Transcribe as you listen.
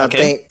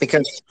Okay.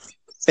 Because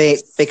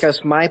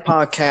my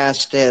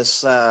podcast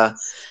is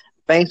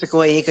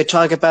basically you could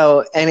talk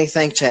about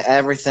anything to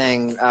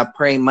everything.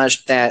 Pretty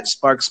much that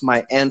sparks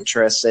my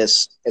interest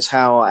is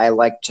how I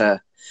like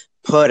to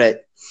put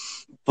it.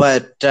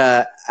 But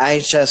I'll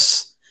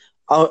just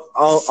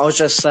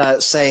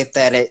say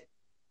that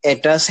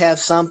it does have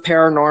some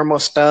paranormal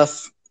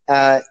stuff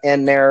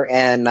in there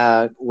and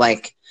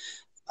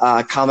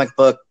comic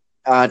book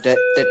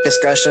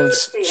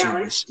discussions. Hey,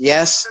 Alex, Jeez.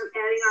 Yes. I'm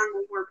adding on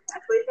one more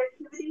Pathways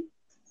activity.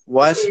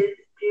 What? It is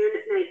June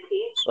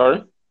 19th.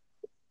 Sorry?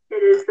 It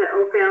is the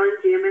O'Fallon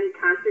Jam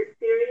Concert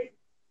Series.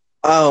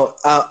 Oh,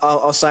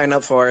 I'll sign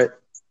up for it.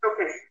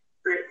 Okay,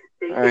 great.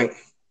 Thank All you.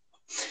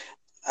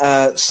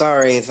 right.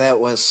 Sorry, that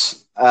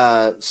was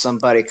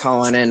somebody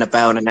calling in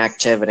about an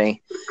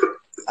activity.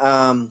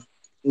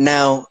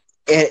 Now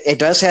it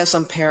does have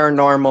some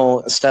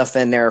paranormal stuff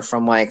in there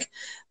from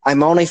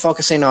I'm only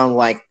focusing on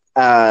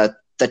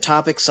the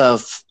topics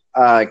of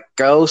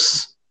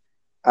ghosts,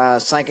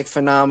 psychic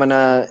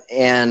phenomena,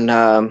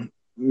 and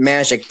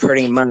magic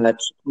pretty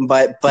much.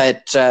 But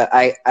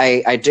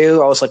I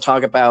do also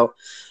talk about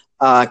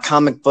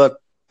comic book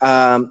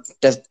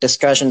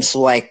discussions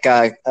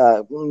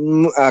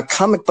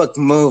comic book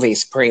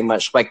movies, pretty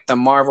much like the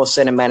Marvel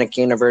Cinematic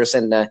Universe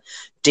and the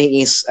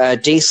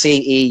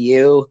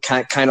DCEU,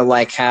 kind of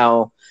like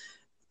how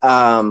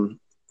I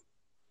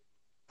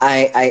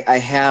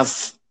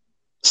have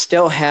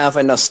still have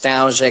a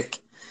nostalgic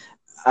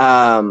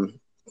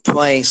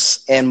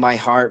place in my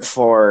heart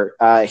for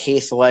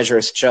Heath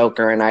Ledger's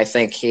Joker, and I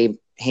think he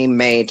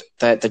made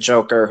the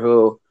Joker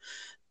who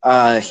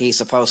he's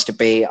supposed to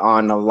be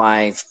on a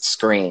live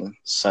screen.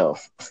 So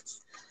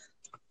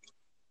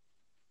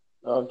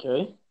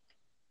Okay.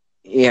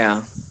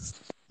 yeah,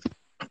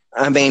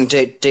 I mean,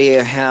 do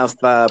you have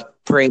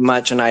pretty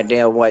much an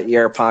idea what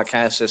your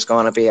podcast is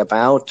going to be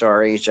about,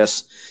 or are you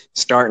just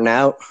starting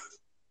out?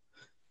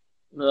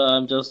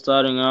 I'm just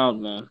starting out,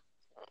 man.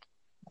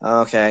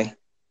 Okay.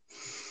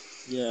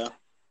 Yeah.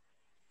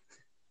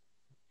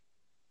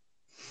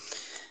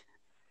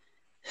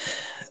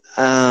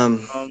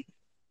 Um. Um.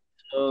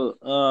 So,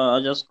 I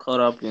just caught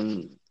up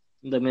in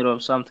the middle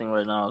of something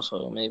right now,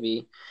 so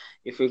maybe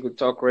if we could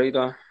talk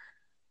later,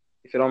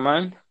 if you don't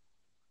mind.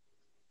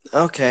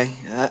 Okay.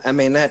 I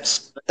mean,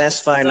 that's fine.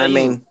 Star I you.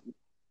 mean,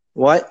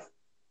 what?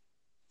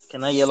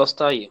 Can I yellow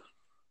star you?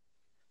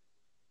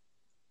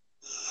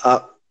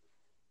 Uh.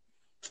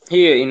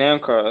 Here in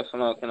Anchor, so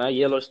now, can I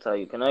yellow star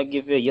you? Can I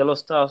give you a yellow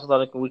star so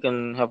that we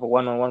can have a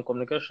one-on-one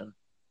communication?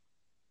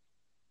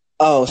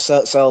 Oh,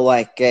 so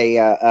like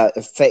a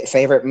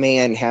favorite me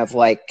and have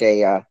like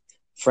a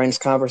friends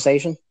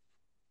conversation.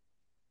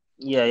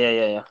 Yeah, yeah,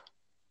 yeah,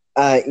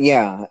 yeah.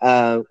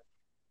 Yeah.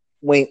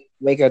 We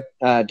could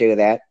do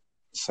that.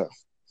 So,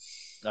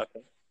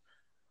 Okay.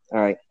 all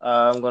right.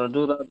 I'm gonna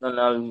do that, and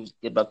I'll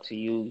get back to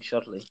you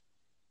shortly.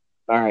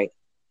 All right.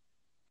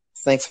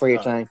 Thanks for your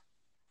All right. time.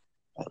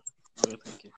 Okay, thank you.